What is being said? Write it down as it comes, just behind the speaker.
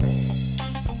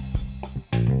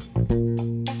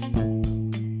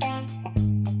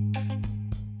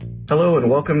Hello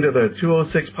and welcome to the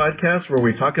 206 podcast where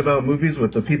we talk about movies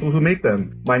with the people who make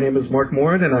them. My name is Mark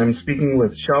Morin and I'm speaking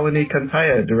with Shalini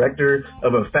Kantaya, director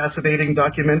of a fascinating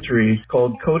documentary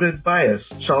called Coded Bias.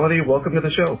 Shalini, welcome to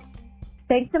the show.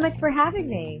 Thanks so much for having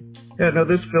me. Yeah, no,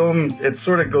 this film, it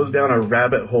sort of goes down a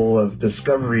rabbit hole of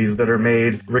discoveries that are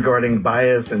made regarding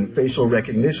bias and facial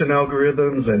recognition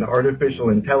algorithms and artificial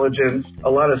intelligence, a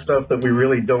lot of stuff that we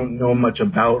really don't know much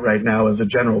about right now as a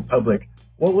general public.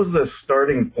 What was the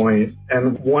starting point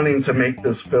and wanting to make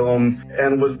this film?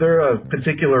 And was there a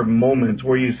particular moment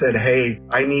where you said, hey,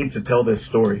 I need to tell this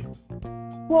story?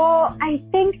 Well, I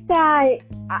think that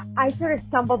I sort of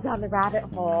stumbled down the rabbit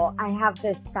hole. I have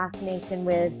this fascination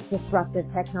with disruptive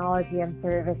technology. I'm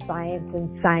sort of a science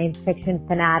and science fiction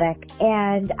fanatic.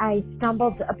 And I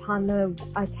stumbled upon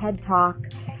a TED Talk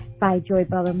by Joy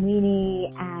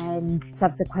Buolamwini and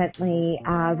subsequently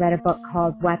read a book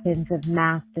called Weapons of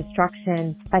Mass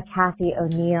Destruction by Cathy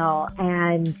O'Neil,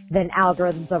 and then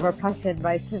Algorithms of Oppression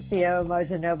by Cynthia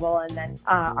Emoji-Noble, and then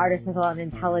Artificial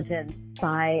Intelligence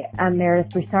by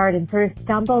Meredith Broussard, and sort of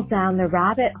stumbled down the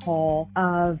rabbit hole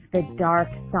of the dark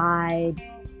side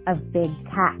of big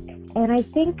tech. And I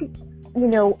think,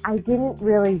 I didn't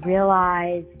really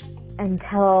realize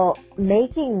until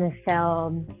making the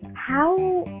film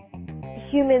how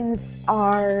humans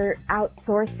are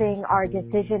outsourcing our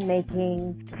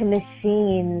decision-making to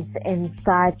machines in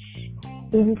such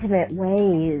intimate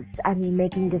ways. I mean,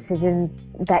 making decisions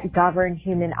that govern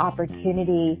human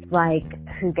opportunity, like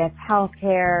who gets health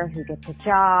care, who gets a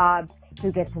job,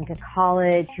 who gets into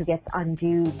college, who gets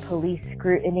undue police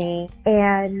scrutiny.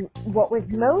 And what was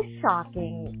most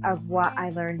shocking of what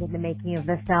I learned in the making of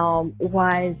the film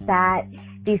was that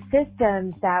these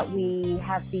systems that we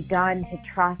have begun to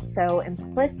trust so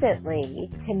implicitly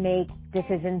to make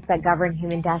decisions that govern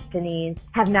human destinies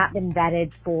have not been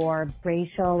vetted for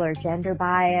racial or gender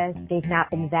bias. They've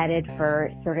not been vetted for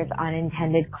sort of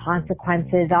unintended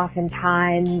consequences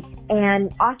oftentimes.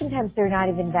 And oftentimes they're not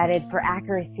even vetted for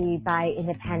accuracy by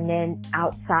independent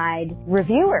outside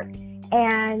reviewers.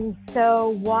 And so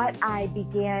what I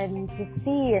began to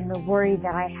see, and the worry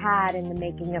that I had in the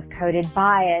making of Coded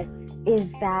Bias,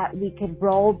 is that we could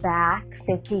roll back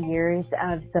 50 years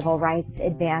of civil rights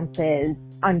advances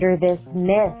under this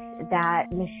myth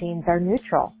that machines are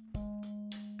neutral.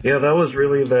 Yeah, that was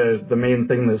really the main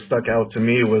thing that stuck out to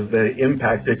me, was the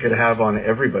impact it could have on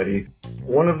everybody.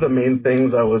 One of the main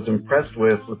things I was impressed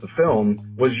with the film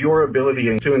was your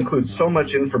ability to include so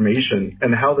much information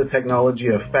and how the technology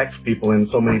affects people in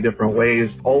so many different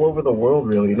ways all over the world,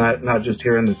 really, not just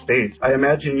here in the States. I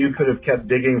imagine you could have kept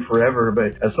digging forever,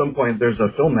 but at some point there's a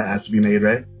film that has to be made,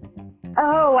 right?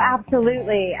 Oh,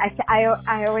 absolutely.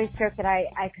 I always joke that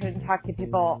I couldn't talk to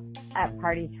people at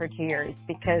parties for 2 years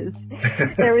because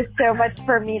there was so much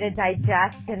for me to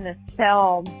digest in this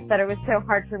film that it was so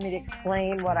hard for me to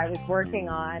explain what I was working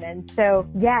on. And so,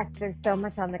 yes, there's so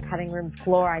much on the cutting room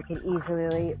floor. I could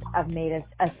easily have made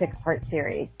a 6-part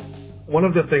series. One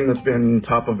of the things that's been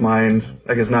top of mind,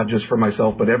 I guess not just for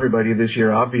myself, but everybody this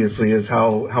year, obviously, is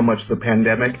how much the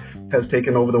pandemic has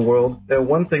taken over the world. And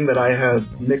one thing that I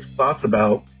have mixed thoughts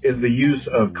about is the use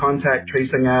of contact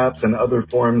tracing apps and other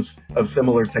forms of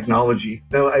similar technology.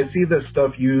 Now, I see this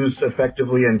stuff used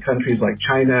effectively in countries like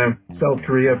China, South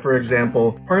Korea, for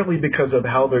example, partly because of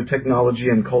how their technology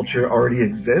and culture already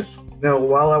exists. Now,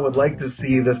 while I would like to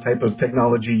see this type of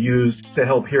technology used to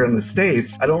help here in the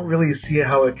States, I don't really see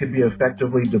how it could be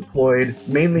effectively deployed,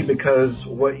 mainly because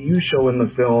what you show in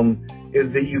the film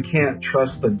is that you can't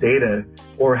trust the data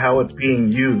or how it's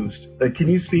being used. Can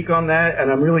you speak on that?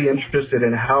 And I'm really interested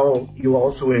in how you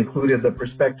also included the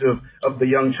perspective of the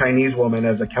young Chinese woman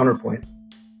as a counterpoint.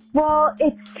 Well,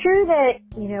 it's true that,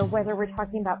 whether we're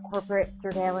talking about corporate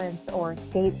surveillance or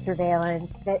state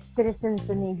surveillance, that citizens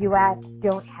in the U.S.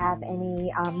 don't have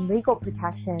any legal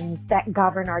protections that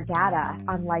govern our data,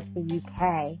 unlike the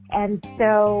U.K. And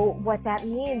so what that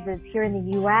means is here in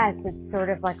the U.S., it's sort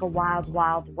of like a wild,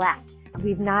 wild west.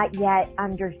 We've not yet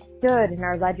understood, and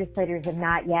our legislators have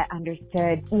not yet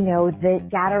understood, that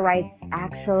data rights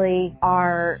actually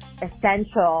are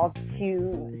essential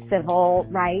to civil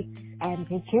rights and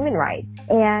to human rights.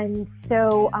 And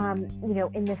so,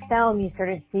 in the film, you sort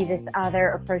of see this other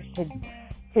approach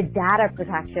to data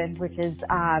protection, which is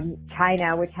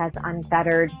China, which has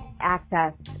unfettered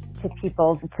access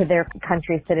to their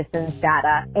country's citizens'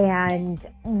 data. And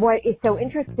what is so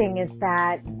interesting is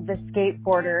that the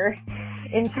skateboarder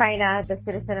in China, the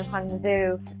citizen of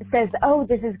Hangzhou, says, oh,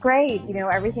 this is great. You know,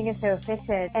 everything is so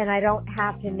efficient and I don't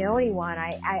have to know anyone.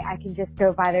 I can just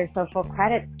go by their social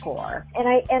credit score. And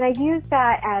I use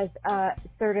that as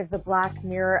sort of the Black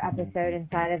Mirror episode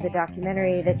inside of the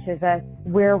documentary that shows us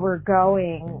where we're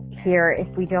going here if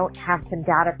we don't have some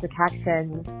data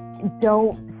protections,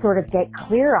 don't sort of get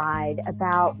clear-eyed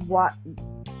about what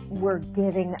we're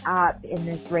giving up in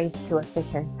this race to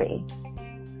efficiency.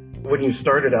 When you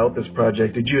started out this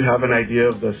project, did you have an idea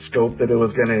of the scope that it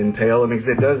was going to entail? I mean,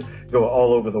 'cause it does go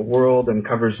all over the world and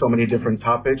covers so many different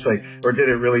topics, or did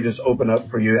it really just open up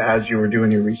for you as you were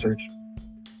doing your research?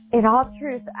 In all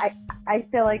truth, I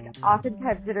feel like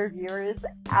oftentimes interviewers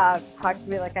talk to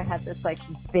me like I had this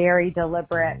very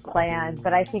deliberate plan,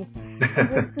 but I think in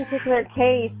this particular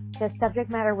case, the subject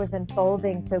matter was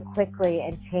unfolding so quickly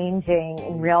and changing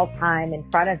in real time in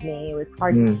front of me. It was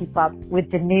hard to keep up with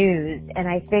the news, and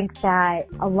I think that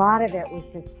a lot of it was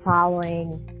just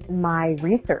following my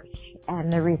research,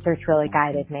 and the research really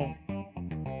guided me.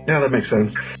 Yeah, that makes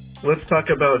sense. Let's talk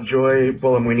about Joy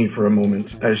Buolamwini for a moment.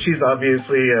 She's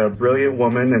obviously a brilliant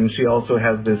woman, and she also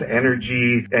has this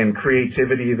energy and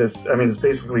creativity it's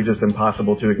basically just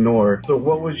impossible to ignore. So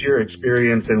what was your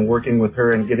experience in working with her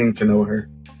and getting to know her?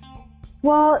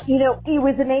 Well, it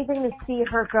was amazing to see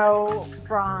her go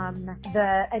from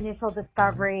the initial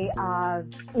discovery of,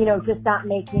 just not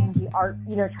making the art,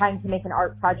 trying to make an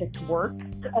art project work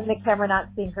and the camera not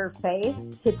seeing her face,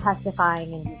 to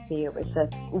testifying in DC. It was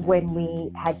just when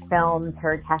we had filmed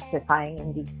her testifying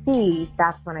in DC,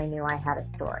 that's when I knew I had a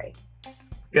story.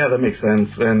 Yeah, that makes sense.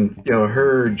 And,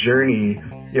 her journey,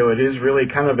 it is really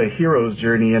kind of a hero's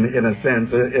journey in a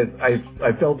sense.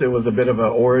 I felt it was a bit of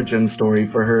an origin story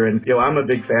for her. And, I'm a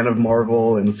big fan of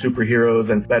Marvel and superheroes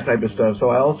and that type of stuff. So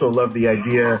I also love the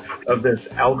idea of this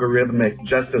algorithmic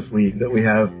Justice League that we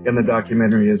have in the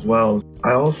documentary as well.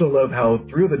 I also love how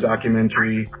through the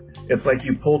documentary, it's like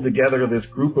you pulled together this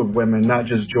group of women, not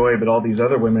just Joy, but all these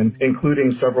other women,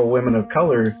 including several women of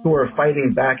color who are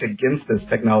fighting back against this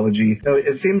technology.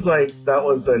 It seems like that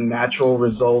was a natural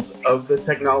result of the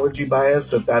technology bias,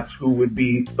 that that's who would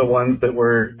be the ones that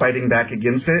were fighting back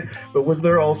against it. But was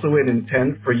there also an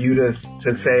intent for you to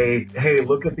say, hey,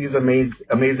 look at these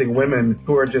amazing women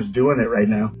who are just doing it right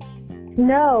now?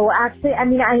 No, actually, I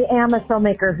am a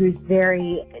filmmaker who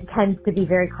tends to be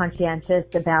very conscientious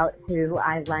about who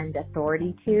I lend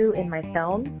authority to in my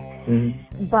films.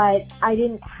 Mm-hmm. But I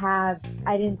didn't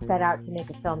set out to make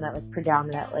a film that was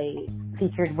predominantly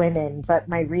featured women, but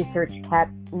my research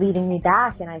kept leading me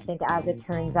back. And I think as it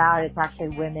turns out, it's actually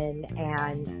women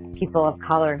and people of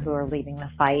color who are leading the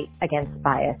fight against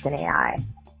bias in AI.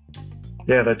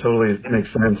 Yeah, that totally makes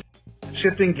sense.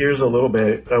 Shifting gears a little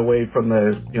bit away from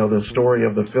the story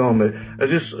of the film,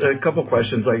 just a couple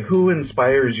questions, like who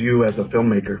inspires you as a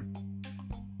filmmaker?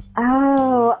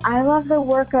 Oh, I love the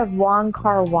work of Wong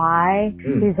Kar-wai,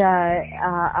 who's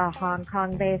a Hong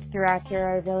Kong-based director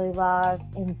I really love.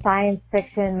 In science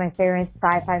fiction, my favorite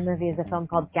sci-fi movie is a film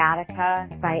called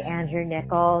Gattaca by Andrew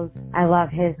Nichols. I love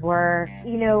his work.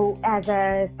 As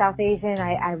a South Asian,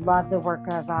 I love the work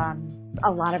of a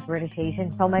lot of British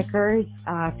Asian filmmakers.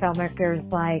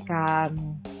 Filmmakers like,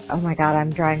 oh my God, I'm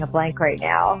drawing a blank right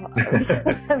now.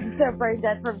 I'm so brain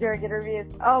dead from doing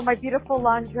interviews. Oh, My Beautiful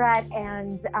Laundrette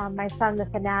and My Son the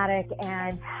Fanatic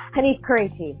and Hanif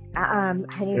Kureishi.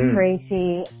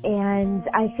 Kureishi. And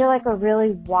I feel like a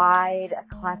really wide,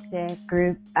 eclectic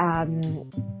group,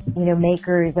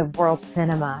 makers of world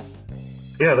cinema.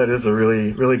 Yeah, that is a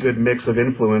really, really good mix of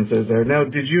influences there. Now,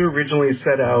 did you originally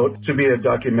set out to be a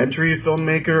documentary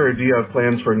filmmaker, or do you have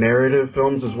plans for narrative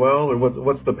films as well? Or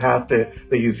what's the path that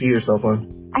you see yourself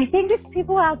on? I think it's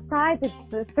people outside, it's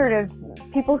the sort of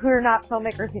people who are not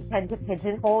filmmakers who tend to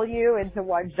pigeonhole you into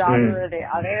one genre or the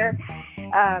other.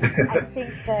 I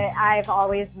think that I've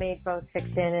always made both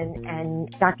fiction and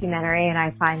documentary, and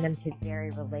I find them to be very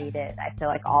related. I feel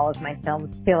like all of my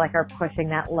films are pushing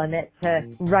that limit to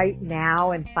right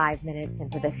now and 5 minutes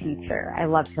into the future. I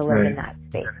love to live in that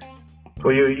space.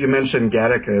 Well, you mentioned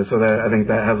Gattaca, so I think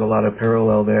that has a lot of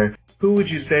parallel there. Who would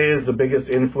you say is the biggest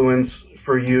influence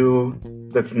for you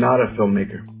that's not a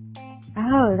filmmaker?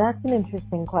 Oh, that's an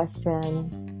interesting question.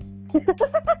 The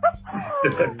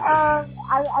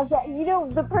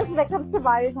person that comes to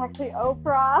mind is actually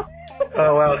Oprah.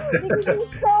 Oh, wow. Because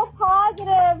she's so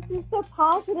positive. She's so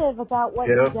positive about what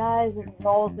she does and the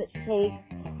roles that she takes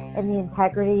and the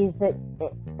integrities that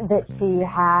she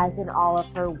has in all of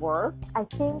her work. I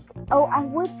think, I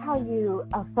would tell you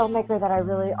a filmmaker that I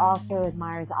really also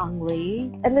admire is Ang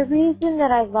Lee. And the reason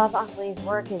that I love Ang Lee's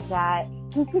work is that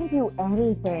he can do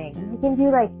anything. He can do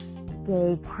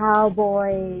gay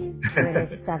cowboys,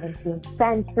 British 17th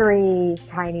century,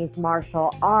 Chinese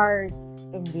martial arts,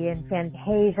 Indian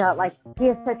fantasia. Like, he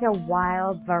has such a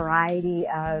wild variety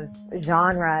of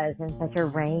genres and such a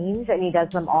range, and he does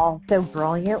them all so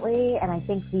brilliantly. And I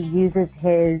think he uses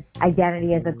his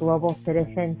identity as a global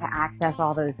citizen to access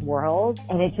all those worlds.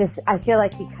 And it just, I feel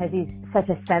like because he's such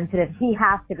a sensitive, he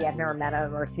has to be, I've never met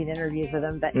him or seen interviews with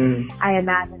him, but I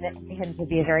imagine him to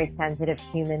be a very sensitive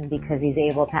human because he's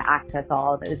able to access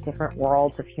all of those different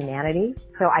worlds of humanity.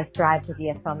 So I strive to be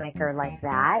a filmmaker like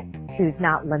that, who's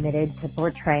not limited to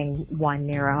portraying one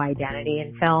narrow identity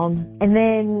in film. And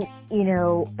then, you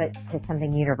know, but to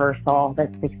something universal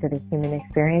that speaks to the human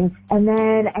experience. And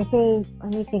then I think,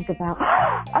 let me think about,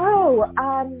 I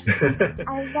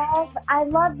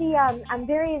love the, I'm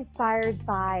very inspired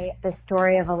by the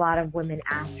story of a lot of women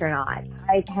astronauts.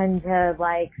 I tend to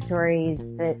like stories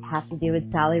that have to do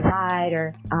with Sally Ride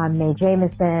or Mae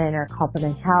Jemison or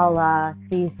Kalpana Chawla,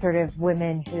 these sort of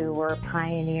women who were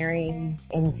pioneering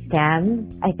in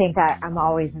STEM. I think I'm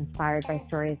always inspired by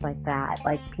stories like that,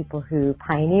 like people who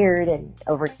pioneered and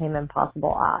overcame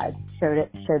impossible odds, showed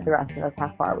the rest of us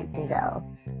how far we can go.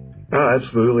 Oh,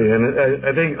 absolutely. And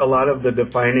I think a lot of the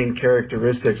defining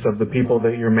characteristics of the people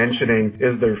that you're mentioning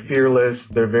is they're fearless,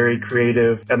 they're very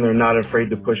creative, and they're not afraid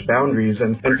to push boundaries.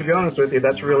 And to be honest with you,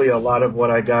 that's really a lot of what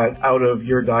I got out of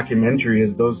your documentary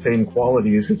is those same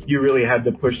qualities. You really had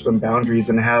to push some boundaries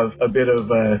and have a bit of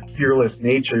a fearless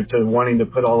nature to wanting to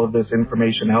put all of this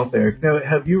information out there. Now,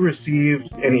 have you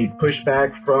received any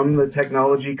pushback from the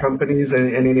technology companies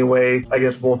in any way, I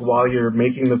guess, both while you're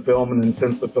making the film and then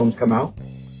since the film's come out?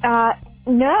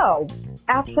 No,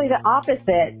 actually the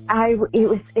opposite.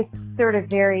 It's sort of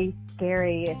very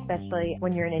scary, especially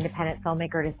when you're an independent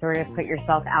filmmaker, to sort of put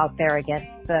yourself out there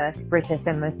against the richest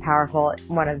and most powerful,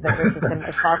 one of the richest and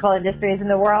most powerful industries in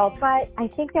the world. But I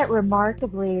think that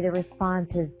remarkably the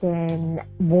response has been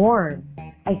warm.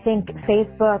 I think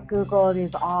Facebook, Google,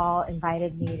 they've all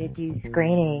invited me to do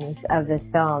screenings of this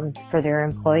film for their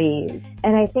employees.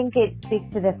 And I think it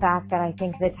speaks to the fact that I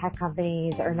think the tech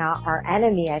companies are not our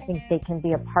enemy. I think they can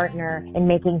be a partner in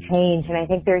making change. And I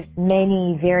think there's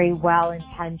many very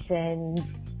well-intentioned,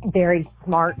 very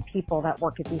smart people that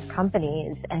work at these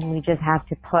companies, and we just have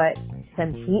to put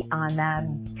some heat on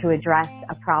them to address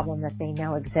a problem that they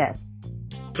know exists.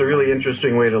 It's a really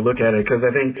interesting way to look at it, because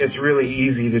I think it's really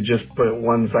easy to just put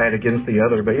one side against the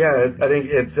other. But yeah, I think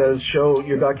it does show,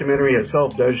 your documentary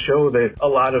itself does show that a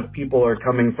lot of people are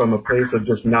coming from a place of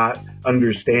just not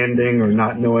understanding or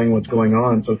not knowing what's going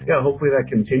on. So yeah, hopefully that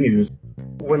continues.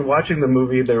 When watching the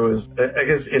movie, there was, I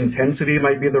guess, intensity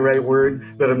might be the right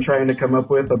word that I'm trying to come up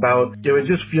with about, it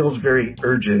just feels very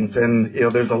urgent, and,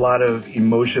 there's a lot of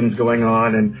emotions going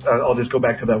on, and I'll just go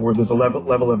back to that word. There's a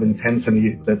level of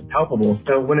intensity that's palpable.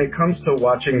 So when it comes to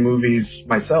watching movies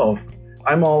myself,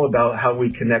 I'm all about how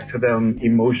we connect to them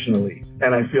emotionally.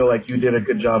 And I feel like you did a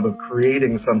good job of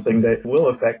creating something that will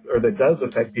affect, or that does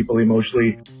affect people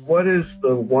emotionally. What is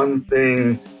the one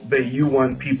thing that you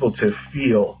want people to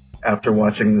feel after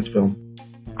watching this film?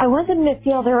 I want them to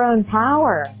feel their own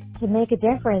power to make a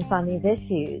difference on these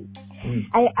issues.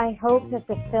 I hope that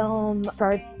the film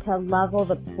starts to level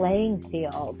the playing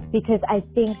field, because I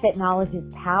think that knowledge is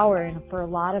power, and for a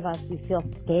lot of us, we feel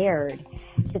scared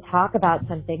to talk about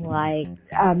something like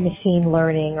machine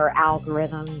learning or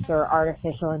algorithms or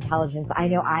artificial intelligence. I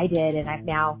know I did, and I've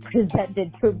now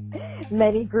presented to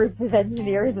many groups of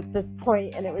engineers at this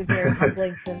point, and it was very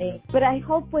humbling for me. But I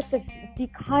hope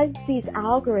because these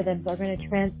algorithms are going to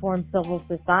transform civil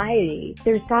society,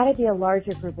 there's got to be a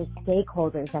larger group of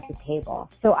stakeholders at the table.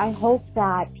 So I hope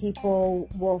that people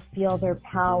will feel their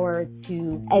power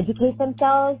to educate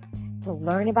themselves, to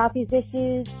learn about these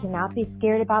issues, to not be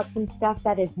scared about some stuff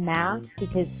that is math,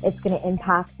 because it's going to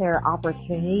impact their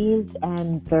opportunities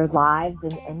and their lives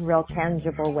in real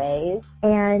tangible ways,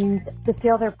 and to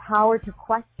feel their power to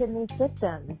question these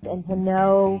systems and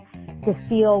to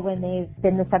feel when they've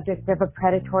been the subject of a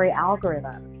predatory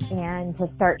algorithm, and to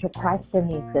start to question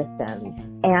these systems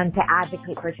and to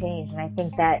advocate for change. And I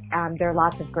think that there are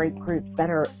lots of great groups that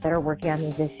are working on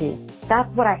these issues. That's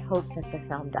what I hope that the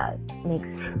film does, makes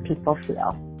people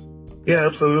feel. Yeah,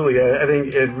 absolutely. I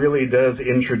think it really does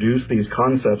introduce these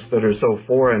concepts that are so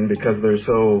foreign because they're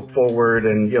so forward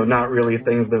and, not really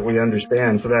things that we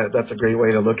understand. So that's a great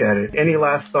way to look at it. Any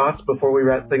last thoughts before we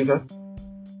wrap things up?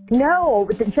 No,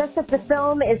 just that the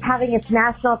film is having its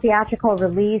national theatrical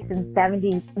release in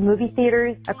 70 movie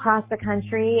theaters across the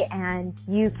country, and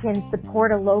you can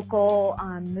support a local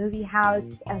movie house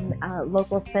and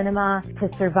local cinema to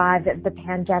survive the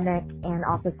pandemic, and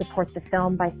also support the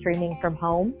film by streaming from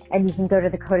home. And you can go to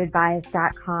the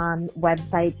codedbias.com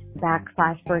website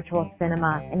 /virtual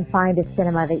cinema and find a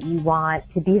cinema that you want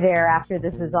to be there after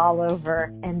this is all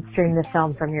over, and stream the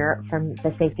film from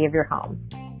the safety of your home.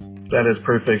 That is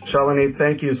perfect. Shalini,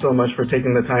 thank you so much for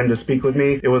taking the time to speak with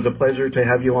me. It was a pleasure to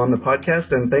have you on the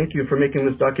podcast, and thank you for making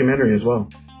this documentary as well.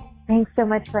 Thanks so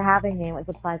much for having me. It was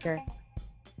a pleasure.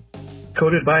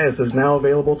 Coded Bias is now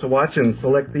available to watch in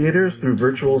select theaters through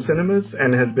virtual cinemas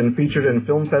and has been featured in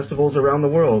film festivals around the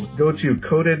world. Go to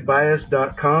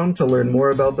codedbias.com to learn more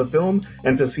about the film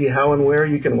and to see how and where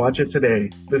you can watch it today.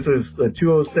 This is the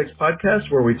 206 podcast,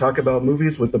 where we talk about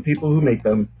movies with the people who make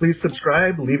them. Please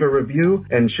subscribe, leave a review,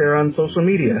 and share on social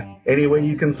media. Any way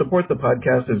you can support the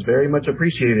podcast is very much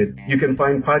appreciated. You can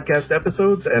find podcast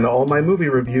episodes and all my movie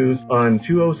reviews on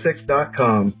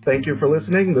 206.com. Thank you for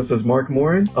listening. This is Mark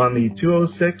Morin on the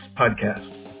 206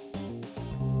 podcast.